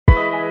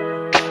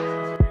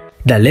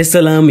Dar es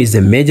Salaam is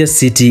a major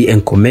city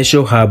and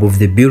commercial hub of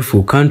the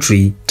beautiful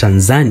country,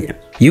 Tanzania.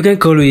 You can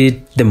call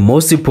it the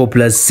most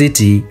populous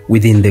city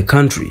within the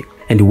country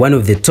and one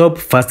of the top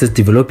fastest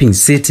developing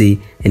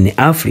city in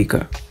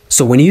Africa.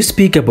 So when you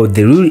speak about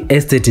the real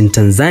estate in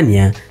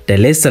Tanzania,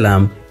 Dar es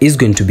Salaam is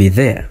going to be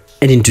there.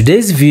 And in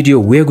today's video,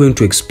 we are going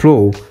to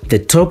explore the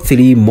top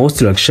 3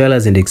 most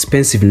luxurious and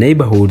expensive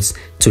neighborhoods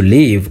to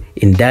live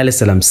in Dar es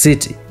Salaam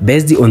city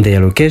based on their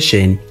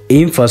location,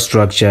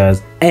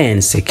 infrastructures,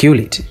 and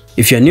security.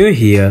 If you're new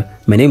here,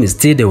 my name is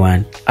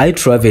Tidewan. I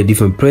travel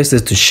different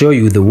places to show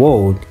you the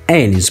world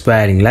and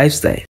inspiring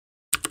lifestyle.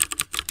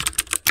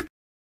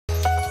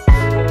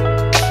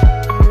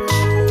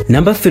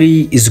 Number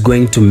 3 is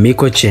going to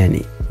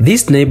Mikocheni.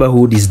 This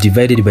neighborhood is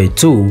divided by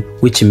 2,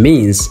 which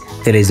means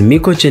there is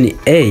Mikocheni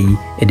A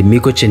and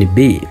Mikocheni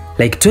B,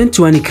 like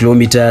 21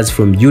 kilometers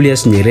from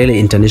Julius Nyerere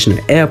International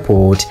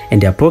Airport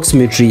and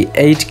approximately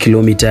 8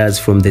 kilometers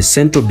from the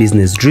central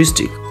business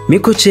district.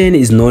 Mikocheni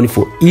is known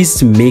for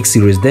its mixed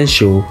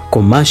residential,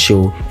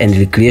 commercial, and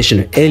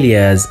recreational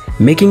areas,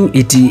 making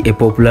it a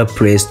popular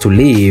place to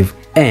live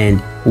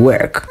and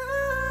work.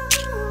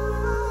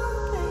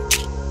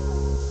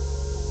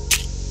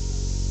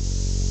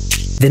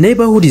 The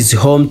neighborhood is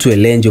home to a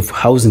range of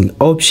housing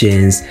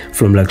options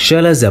from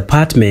luxurious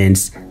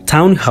apartments,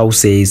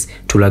 townhouses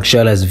to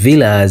luxurious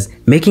villas,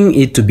 making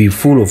it to be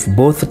full of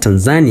both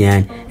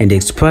Tanzanian and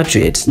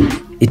expatriates.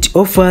 It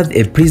offers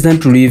a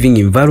pleasant living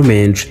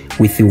environment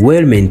with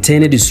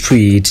well-maintained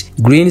streets,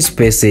 green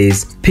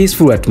spaces,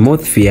 peaceful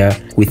atmosphere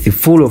with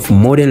full of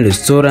modern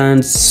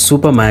restaurants,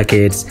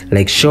 supermarkets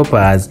like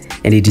Shoppers,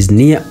 and it is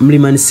near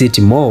Mlimani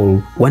City Mall,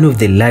 one of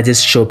the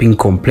largest shopping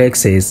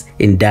complexes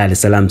in Dar es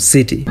Salaam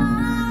city.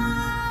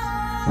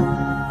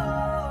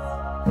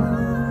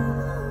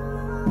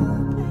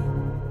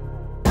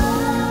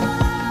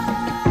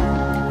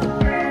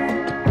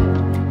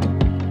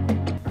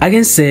 I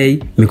can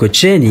say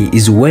Mikocheni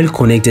is well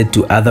connected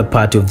to other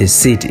parts of the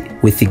city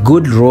with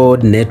good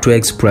road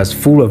networks plus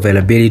full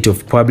availability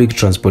of public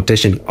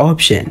transportation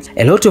options.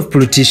 A lot of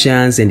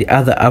politicians and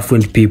other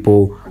affluent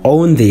people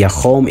own their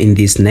home in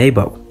this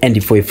neighborhood.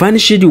 And for a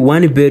furnished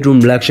 1-bedroom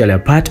luxury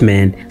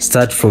apartment,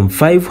 start from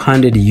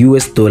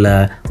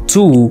 $500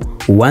 to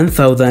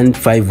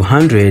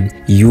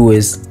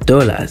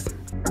 $1,500.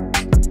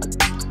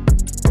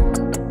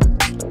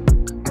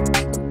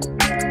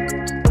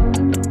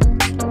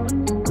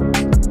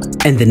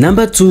 And the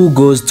number 2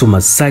 goes to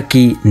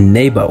Masaki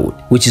neighborhood,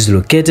 which is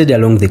located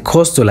along the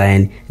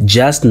coastline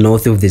just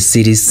north of the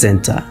city's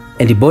center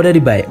and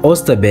bordered by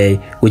Oyster Bay,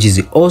 which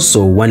is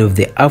also one of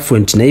the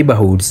affluent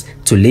neighborhoods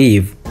to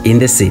live in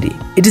the city.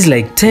 It is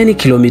like 10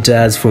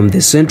 kilometers from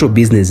the central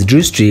business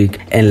district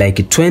and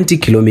like 20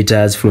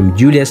 kilometers from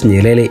Julius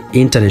Nyerere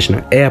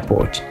International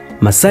Airport.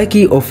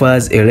 Masaki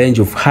offers a range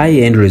of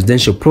high-end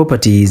residential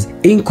properties,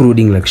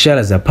 including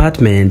luxurious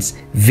apartments,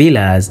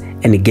 villas,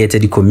 and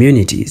gated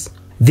communities.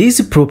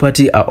 These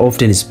properties are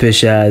often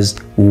spacious,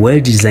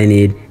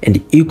 well-designed,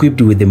 and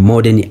equipped with the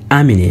modern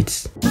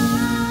amenities.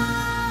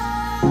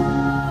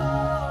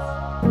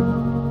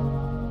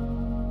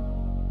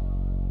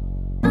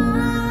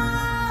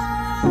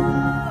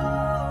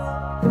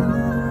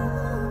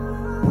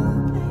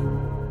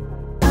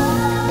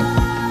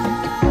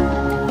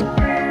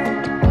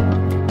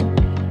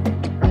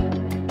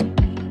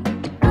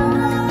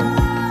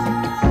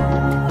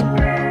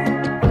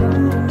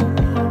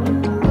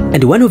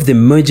 And one of the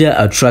major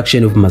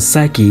attractions of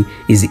Masaki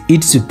is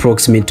its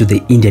proximity to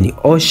the Indian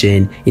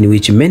Ocean, in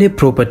which many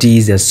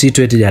properties are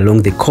situated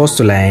along the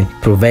coastline,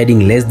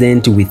 providing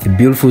residents with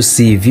beautiful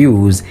sea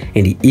views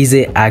and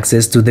easy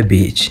access to the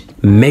beach,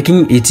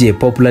 making it a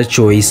popular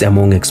choice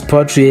among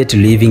expatriates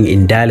living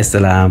in Dar es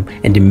Salaam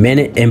and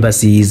many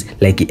embassies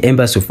like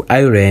Embassy of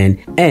Ireland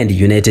and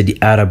United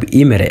Arab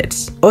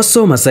Emirates.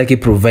 Also,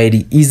 Masaki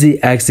provides easy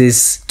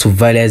access to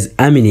various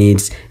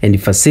amenities and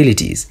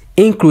facilities,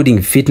 including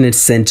fitness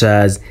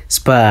centers,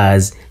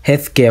 spas,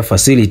 healthcare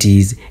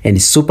facilities, and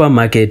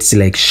supermarkets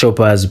like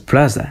Shoppers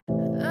Plaza.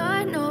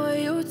 I know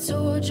you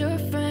told your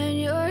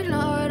friend you're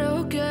not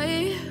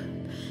okay,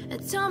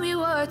 and tell me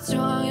what's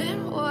wrong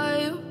and why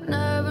you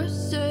never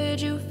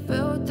said you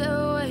felt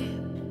that way.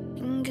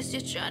 And guess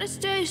you're trying to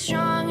stay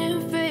strong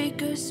and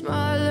fake a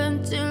smile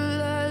until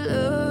I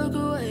look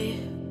away.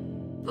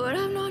 But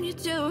I've known you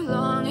too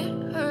long,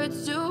 it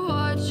hurts to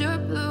watch your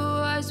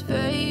blue eyes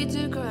fade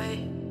to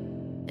gray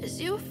as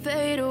you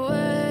fade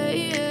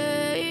away.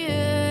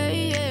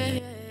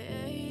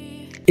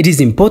 It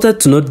is important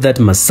to note that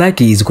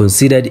Masaki is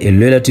considered a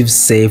relatively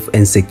safe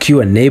and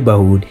secure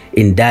neighborhood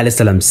in Dar es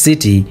Salaam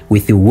city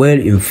with well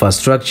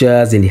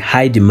infrastructures and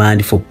high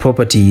demand for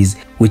properties,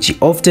 which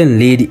often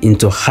lead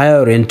into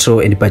higher rental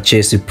and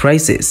purchase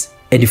prices.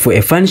 And for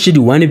a furnished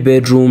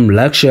 1-bedroom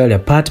luxury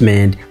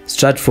apartment,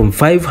 start from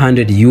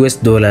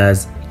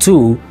 $500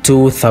 to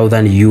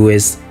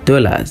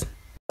 $2,000.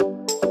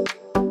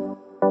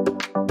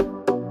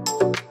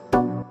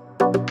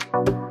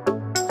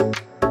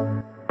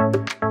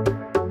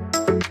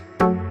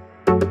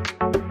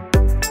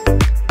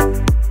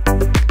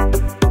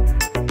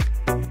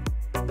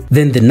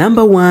 Then the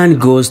number 1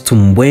 goes to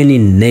Mbweni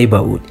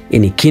neighborhood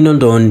in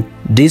Kinondon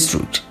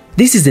district.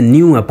 This is a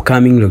new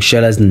upcoming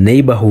luxurious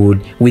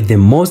neighborhood with the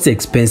most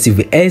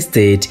expensive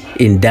estate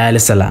in Dar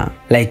es Salaam,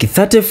 like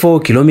 34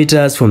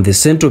 kilometers from the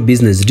central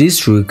business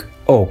district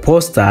or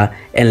Posta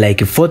and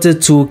like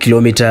 42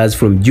 kilometers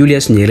from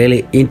Julius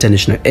Nyerere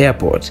International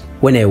Airport.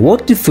 When I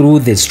walked through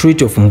the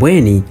street of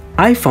Mbweni,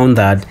 I found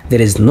that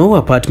there is no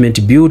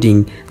apartment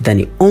building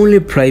than only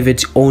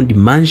private owned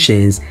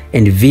mansions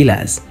and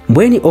villas.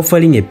 Mbweni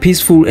offering a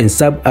peaceful and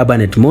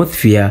suburban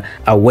atmosphere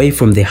away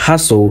from the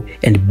hustle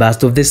and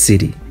bustle of the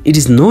city. It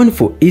is known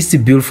for its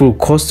beautiful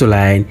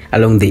coastline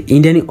along the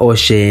Indian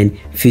Ocean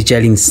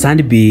featuring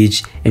sand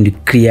beach and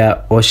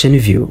clear ocean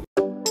view.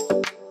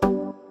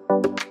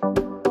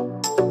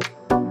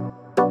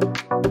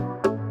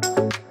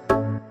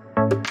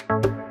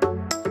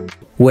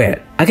 Well,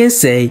 I can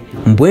say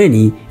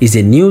Mbweni is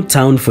a new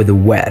town for the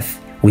wealth,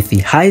 with the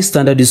high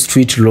standard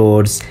street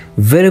roads,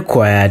 very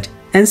quiet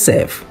and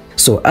safe.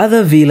 So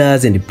other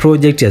villas and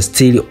projects are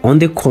still on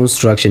the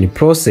construction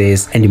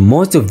process, and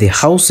most of the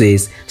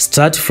houses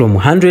start from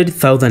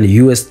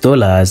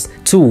 $100,000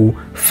 to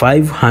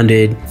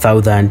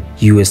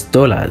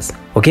 $500,000.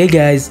 Okay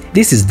guys,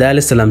 this is Dar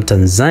es Salaam,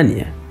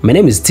 Tanzania. My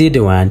name is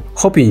T-The-One.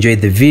 Hope you enjoyed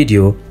the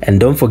video,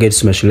 and don't forget to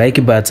smash the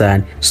like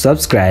button,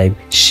 subscribe,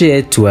 share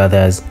it to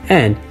others,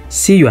 and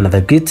see you another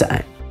good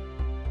time.